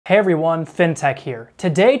Hey everyone, Fintech here.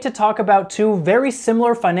 Today to talk about two very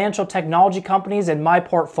similar financial technology companies in my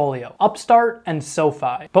portfolio, Upstart and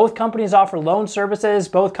SOFI. Both companies offer loan services,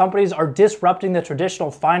 both companies are disrupting the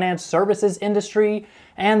traditional finance services industry,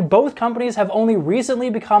 and both companies have only recently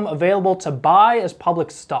become available to buy as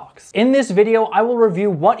public stocks. In this video, I will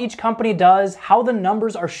review what each company does, how the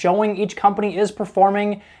numbers are showing each company is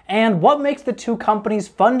performing, and what makes the two companies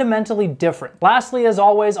fundamentally different. Lastly, as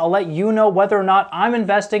always, I'll let you know whether or not I'm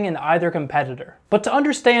investing in either competitor. But to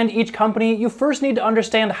understand each company, you first need to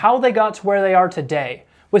understand how they got to where they are today.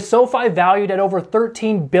 With SOFI valued at over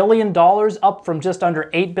 $13 billion, up from just under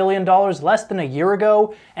 $8 billion less than a year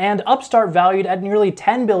ago, and Upstart valued at nearly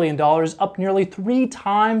 $10 billion, up nearly 3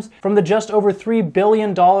 times from the just over $3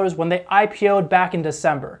 billion when they IPO'd back in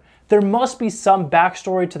December. There must be some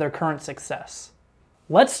backstory to their current success.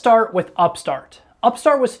 Let's start with Upstart.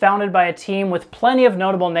 Upstart was founded by a team with plenty of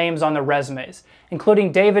notable names on their resumes,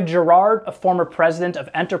 including David Gerard, a former president of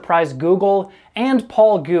Enterprise Google, and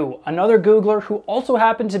Paul Gu, another Googler who also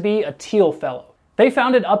happened to be a Thiel Fellow. They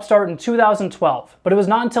founded Upstart in 2012, but it was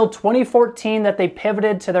not until 2014 that they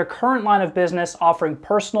pivoted to their current line of business offering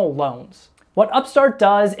personal loans. What Upstart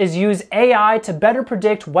does is use AI to better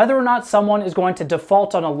predict whether or not someone is going to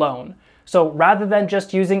default on a loan. So rather than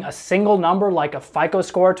just using a single number like a FICO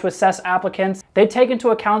score to assess applicants, they take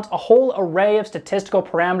into account a whole array of statistical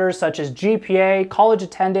parameters such as GPA, college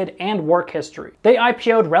attended, and work history. They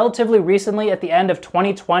IPO'd relatively recently at the end of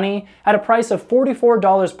 2020 at a price of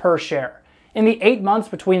 $44 per share. In the 8 months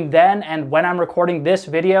between then and when I'm recording this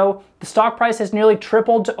video, the stock price has nearly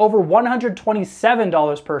tripled to over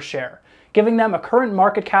 $127 per share, giving them a current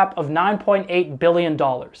market cap of $9.8 billion.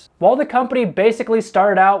 While the company basically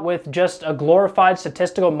started out with just a glorified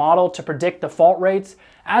statistical model to predict default rates,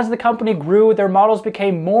 as the company grew, their models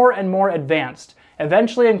became more and more advanced,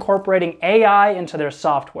 eventually incorporating AI into their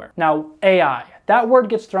software. Now, AI. That word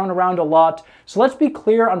gets thrown around a lot, so let's be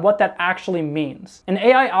clear on what that actually means. An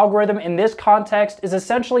AI algorithm in this context is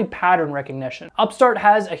essentially pattern recognition. Upstart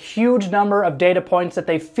has a huge number of data points that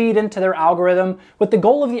they feed into their algorithm, with the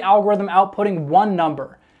goal of the algorithm outputting one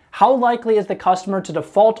number. How likely is the customer to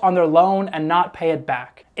default on their loan and not pay it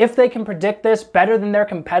back? If they can predict this better than their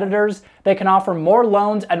competitors, they can offer more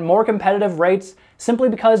loans at more competitive rates simply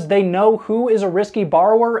because they know who is a risky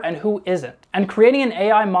borrower and who isn't. And creating an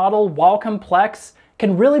AI model, while complex,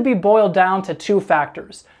 can really be boiled down to 2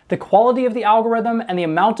 factors: the quality of the algorithm and the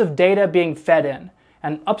amount of data being fed in.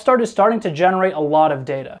 And Upstart is starting to generate a lot of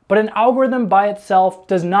data. But an algorithm by itself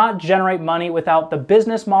does not generate money without the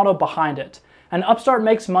business model behind it. And Upstart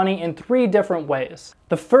makes money in 3 different ways.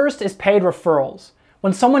 The first is paid referrals.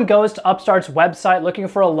 When someone goes to Upstart's website looking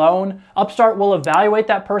for a loan, Upstart will evaluate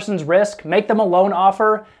that person's risk, make them a loan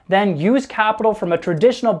offer, then use capital from a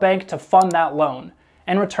traditional bank to fund that loan.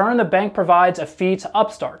 In return, the bank provides a fee to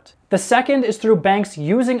Upstart. The second is through banks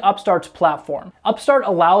using Upstart's platform. Upstart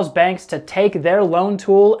allows banks to take their loan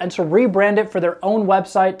tool and to rebrand it for their own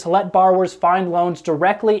website to let borrowers find loans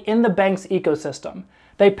directly in the bank's ecosystem.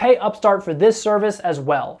 They pay Upstart for this service as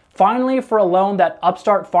well. Finally, for a loan that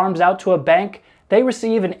Upstart farms out to a bank, they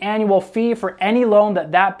receive an annual fee for any loan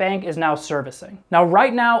that that bank is now servicing. Now,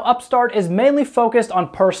 right now, Upstart is mainly focused on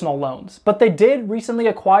personal loans, but they did recently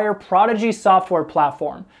acquire Prodigy Software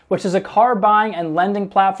Platform, which is a car buying and lending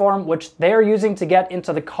platform which they're using to get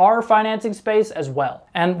into the car financing space as well.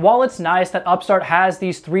 And while it's nice that Upstart has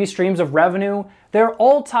these 3 streams of revenue, they're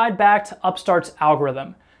all tied back to Upstart's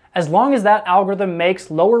algorithm. As long as that algorithm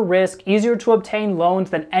makes lower risk, easier to obtain loans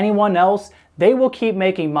than anyone else, they will keep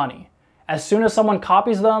making money. As soon as someone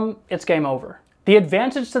copies them, it's game over. The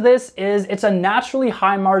advantage to this is it's a naturally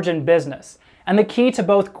high margin business, and the key to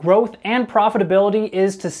both growth and profitability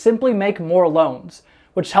is to simply make more loans,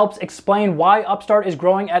 which helps explain why Upstart is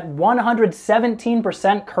growing at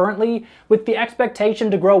 117% currently, with the expectation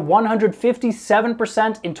to grow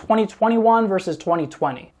 157% in 2021 versus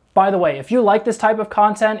 2020. By the way, if you like this type of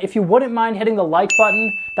content, if you wouldn't mind hitting the like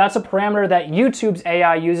button, that's a parameter that YouTube's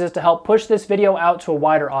AI uses to help push this video out to a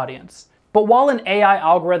wider audience. But while an AI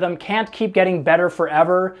algorithm can't keep getting better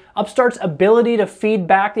forever, Upstart's ability to feed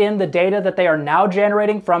back in the data that they are now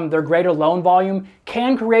generating from their greater loan volume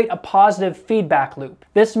can create a positive feedback loop.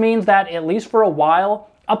 This means that, at least for a while,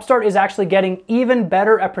 Upstart is actually getting even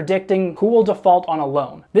better at predicting who will default on a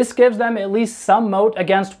loan. This gives them at least some moat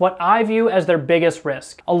against what I view as their biggest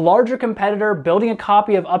risk: a larger competitor building a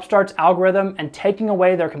copy of Upstart's algorithm and taking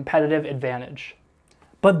away their competitive advantage.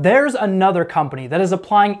 But there's another company that is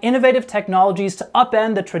applying innovative technologies to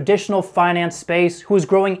upend the traditional finance space, who is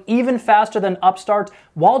growing even faster than Upstart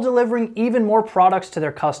while delivering even more products to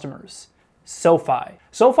their customers. SOFI.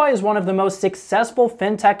 SOFI is one of the most successful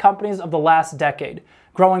fintech companies of the last decade,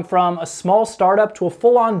 growing from a small startup to a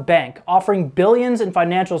full-on bank, offering billions in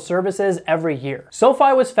financial services every year.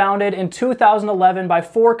 SOFI was founded in 2011 by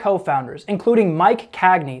 4 co-founders, including Mike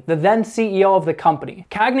Cagney, the then CEO of the company.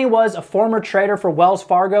 Cagney was a former trader for Wells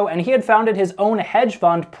Fargo, and he had founded his own hedge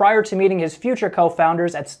fund prior to meeting his future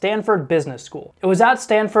co-founders at Stanford Business School. It was at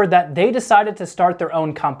Stanford that they decided to start their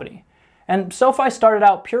own company. And SOFI started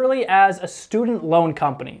out purely as a student loan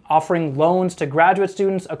company, offering loans to graduate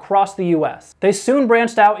students across the US. They soon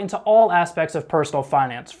branched out into all aspects of personal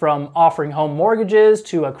finance, from offering home mortgages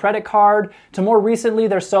to a credit card, to more recently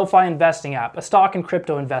their SOFI investing app, a stock and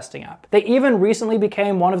crypto investing app. They even recently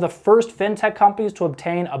became one of the first fintech companies to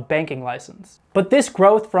obtain a banking license. But this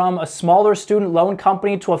growth from a smaller student loan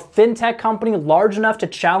company to a fintech company large enough to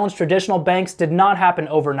challenge traditional banks did not happen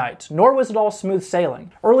overnight, nor was it all smooth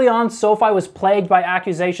sailing. Early on, SOFI was plagued by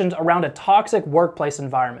accusations around a toxic workplace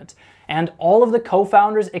environment, and all of the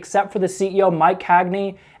co-founders except for the CEO Mike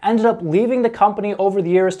Cagney ended up leaving the company over the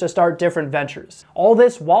years to start different ventures. All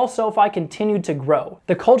this while SOFI continued to grow.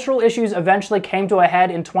 The cultural issues eventually came to a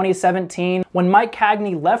head in 2017 when Mike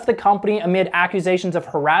Cagney left the company amid accusations of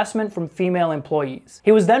harassment from female employees.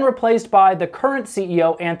 He was then replaced by the current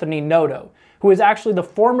CEO Anthony Noto, who is actually the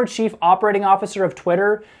former chief operating officer of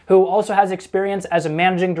Twitter, who also has experience as a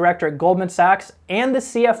managing director at Goldman Sachs and the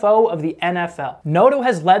CFO of the NFL. Noto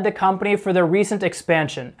has led the company for their recent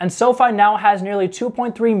expansion, and SOFI now has nearly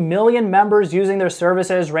 2.3 million members using their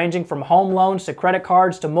services, ranging from home loans to credit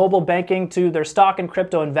cards to mobile banking to their stock and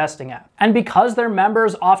crypto investing app. And because their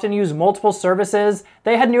members often use multiple services,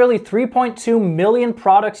 they had nearly 3.2 million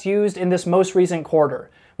products used in this most recent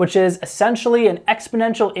quarter, which is essentially an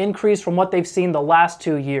exponential increase from what they've seen the last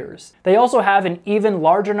 2 years. They also have an even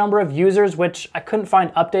larger number of users, which I couldn't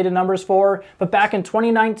find updated numbers for, but back in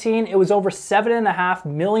 2019, it was over 7.5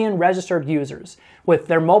 million registered users, with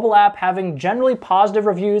their mobile app having generally positive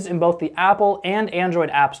reviews in both the Apple and Android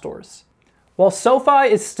app stores. While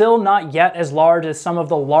SOFI is still not yet as large as some of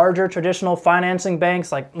the larger traditional financing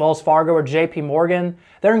banks like Wells Fargo or JP Morgan,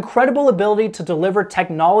 their incredible ability to deliver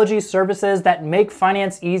technology services that make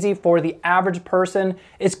finance easy for the average person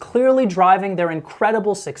is clearly driving their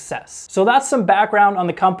incredible success. So that's some background on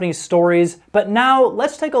the company's stories, but now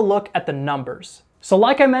let's take a look at the numbers. So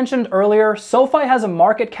like I mentioned earlier, SOFI has a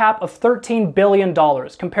market cap of $13 billion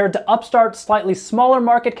compared to Upstart's slightly smaller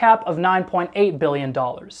market cap of $9.8 billion.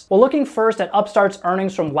 Well, looking first at Upstart's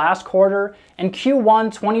earnings from last quarter, in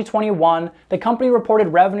Q1 2021, the company reported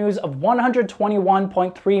revenues of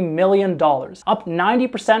 $121.3 million, up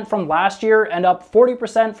 90% from last year and up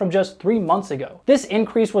 40% from just 3 months ago. This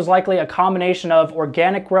increase was likely a combination of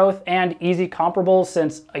organic growth and easy comparables,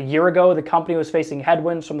 since a year ago the company was facing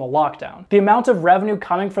headwinds from the lockdown. The amount of revenue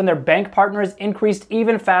coming from their bank partners increased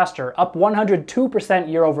even faster, up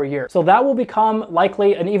 102% year over year. So that will become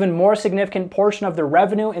likely an even more significant portion of their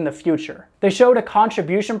revenue in the future. They showed a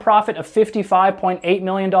contribution profit of $55.8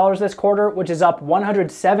 million this quarter, which is up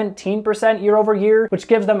 117% year over year, which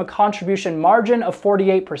gives them a contribution margin of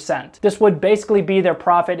 48%. This would basically be their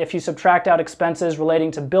profit if you subtract out expenses relating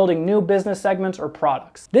to building new business segments or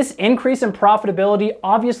products. This increase in profitability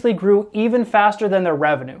obviously grew even faster than their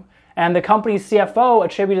revenue, and the company's CFO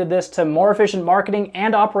attributed this to more efficient marketing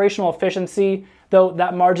and operational efficiency, though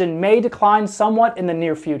that margin may decline somewhat in the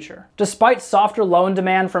near future. Despite softer loan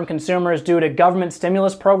demand from consumers due to government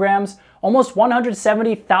stimulus programs, almost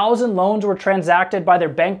 170,000 loans were transacted by their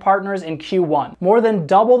bank partners in Q1, more than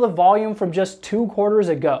double the volume from just 2 quarters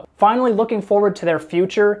ago. Finally, looking forward to their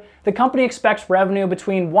future, the company expects revenue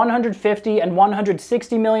between $150 and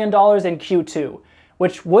 $160 million in Q2,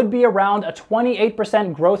 which would be around a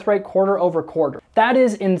 28% growth rate quarter over quarter. That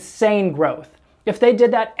is insane growth. If they did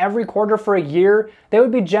that every quarter for a year, they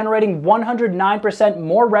would be generating 109%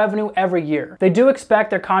 more revenue every year. They do expect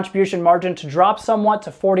their contribution margin to drop somewhat to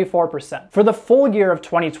 44%. For the full year of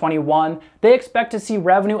 2021, they expect to see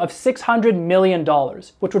revenue of $600 million,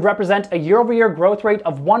 which would represent a year-over-year growth rate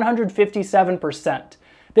of 157%.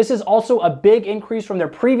 This is also a big increase from their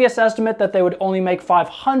previous estimate that they would only make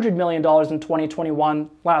 $500 million in 2021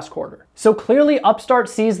 last quarter. So clearly Upstart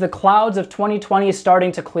sees the clouds of 2020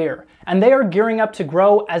 starting to clear, and they are gearing up to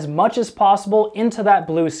grow as much as possible into that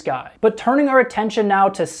blue sky. But turning our attention now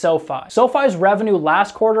to SOFI. SOFI's revenue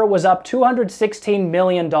last quarter was up $216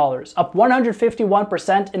 million, up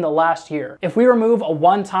 151% in the last year. If we remove a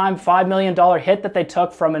one-time $5 million hit that they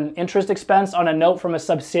took from an interest expense on a note from a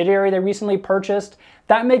subsidiary they recently purchased,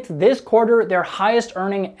 that makes this quarter their highest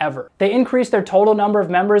earning ever. They increased their total number of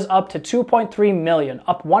members up to 2.3 million,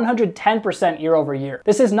 up 110% year over year.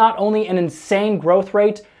 This is not only an insane growth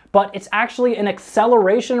rate, but it's actually an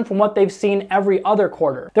acceleration from what they've seen every other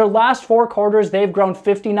quarter. Their last 4 quarters, they've grown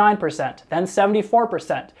 59%, then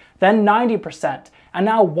 74%, then 90%, and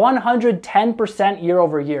now 110% year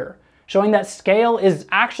over year, showing that scale is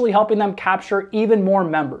actually helping them capture even more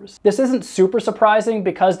members. This isn't super surprising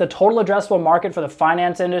because the total addressable market for the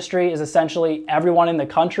finance industry is essentially everyone in the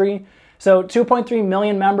country. So 2.3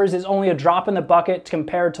 million members is only a drop in the bucket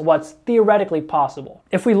compared to what's theoretically possible.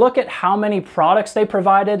 If we look at how many products they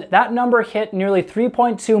provided, that number hit nearly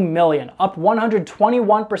 3.2 million, up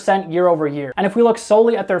 121% year over year. And if we look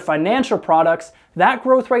solely at their financial products, that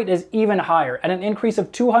growth rate is even higher, at an increase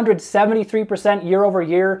of 273% year over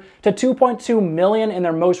year to 2.2 million in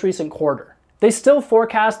their most recent quarter. They still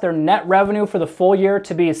forecast their net revenue for the full year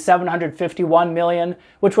to be 751 million,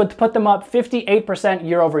 which would put them up 58%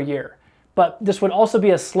 year over year. But this would also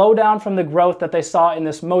be a slowdown from the growth that they saw in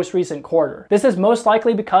this most recent quarter. This is most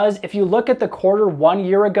likely because if you look at the quarter 1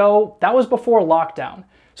 year ago, that was before lockdown.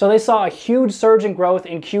 So they saw a huge surge in growth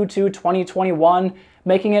in Q2 2021,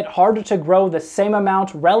 making it harder to grow the same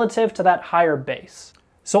amount relative to that higher base.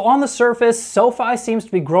 So on the surface, SoFi seems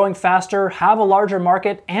to be growing faster, have a larger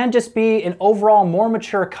market, and just be an overall more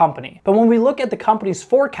mature company. But when we look at the company's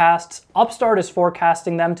forecasts, Upstart is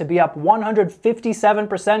forecasting them to be up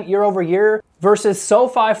 157% year over year, versus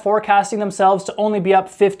SoFi forecasting themselves to only be up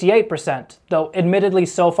 58%, though admittedly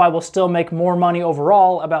SoFi will still make more money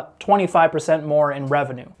overall, about 25% more in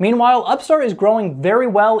revenue. Meanwhile, Upstart is growing very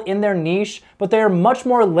well in their niche, but they are much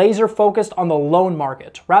more laser focused on the loan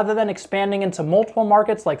market, rather than expanding into multiple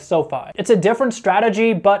markets like SoFi. It's a different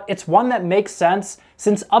strategy, but it's one that makes sense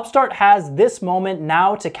since Upstart has this moment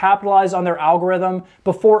now to capitalize on their algorithm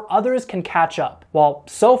before others can catch up, while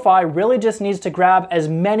SoFi really just needs to grab as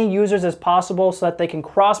many users as possible so that they can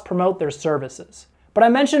cross-promote their services. But I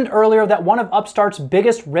mentioned earlier that one of Upstart's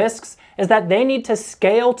biggest risks is that they need to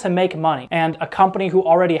scale to make money, and a company who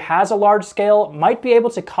already has a large scale might be able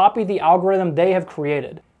to copy the algorithm they have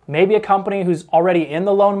created. Maybe a company who's already in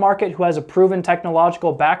the loan market who has a proven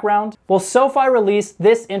technological background? Well, SoFi released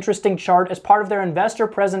this interesting chart as part of their investor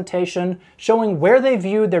presentation showing where they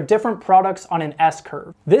viewed their different products on an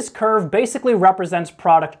S-curve. This curve basically represents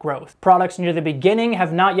product growth. Products near the beginning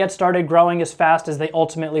have not yet started growing as fast as they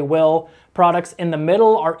ultimately will. Products in the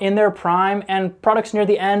middle are in their prime, and products near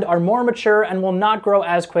the end are more mature and will not grow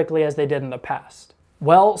as quickly as they did in the past.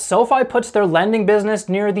 Well, SoFi puts their lending business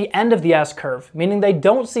near the end of the S-curve, meaning they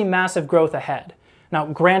don't see massive growth ahead. Now,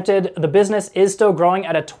 granted, the business is still growing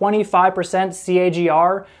at a 25%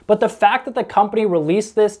 CAGR, but the fact that the company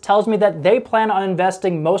released this tells me that they plan on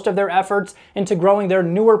investing most of their efforts into growing their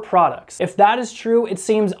newer products. If that is true, it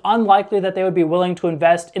seems unlikely that they would be willing to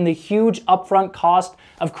invest in the huge upfront cost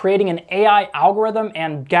of creating an AI algorithm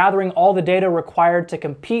and gathering all the data required to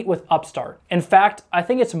compete with Upstart. In fact, I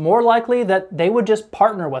think it's more likely that they would just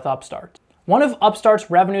partner with Upstart. One of Upstart's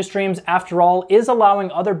revenue streams, after all, is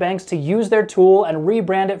allowing other banks to use their tool and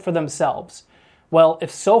rebrand it for themselves. Well, if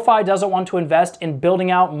SoFi doesn't want to invest in building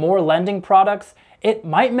out more lending products, it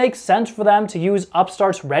might make sense for them to use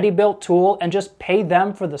Upstart's ready-built tool and just pay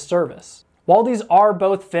them for the service. While these are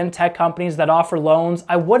both fintech companies that offer loans,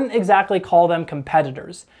 I wouldn't exactly call them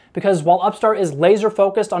competitors, because while Upstart is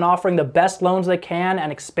laser-focused on offering the best loans they can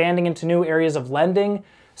and expanding into new areas of lending,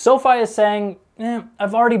 SoFi is saying,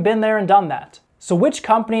 I've already been there and done that. So which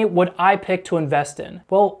company would I pick to invest in?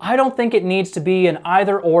 Well, I don't think it needs to be an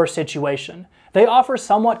either-or situation. They offer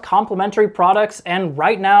somewhat complementary products, and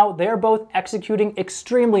right now, they are both executing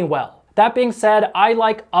extremely well. That being said, I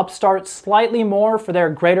like Upstart slightly more for their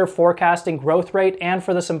greater forecasting growth rate and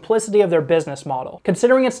for the simplicity of their business model.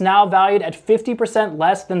 Considering it's now valued at 50%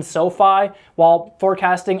 less than SoFi, while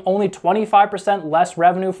forecasting only 25% less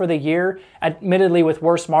revenue for the year, admittedly with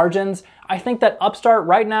worse margins, I think that Upstart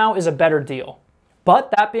right now is a better deal.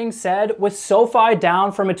 But that being said, with SoFi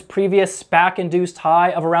down from its previous SPAC-induced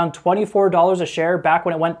high of around $24 a share back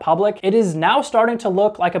when it went public, it is now starting to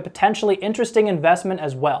look like a potentially interesting investment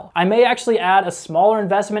as well. I may actually add a smaller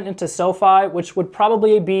investment into SoFi, which would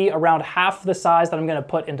probably be around half the size that I'm going to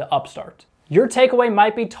put into Upstart. Your takeaway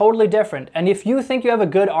might be totally different, and if you think you have a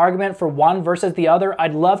good argument for one versus the other,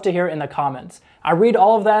 I'd love to hear it in the comments. I read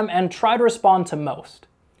all of them and try to respond to most.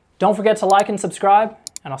 Don't forget to like and subscribe,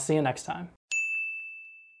 and I'll see you next time.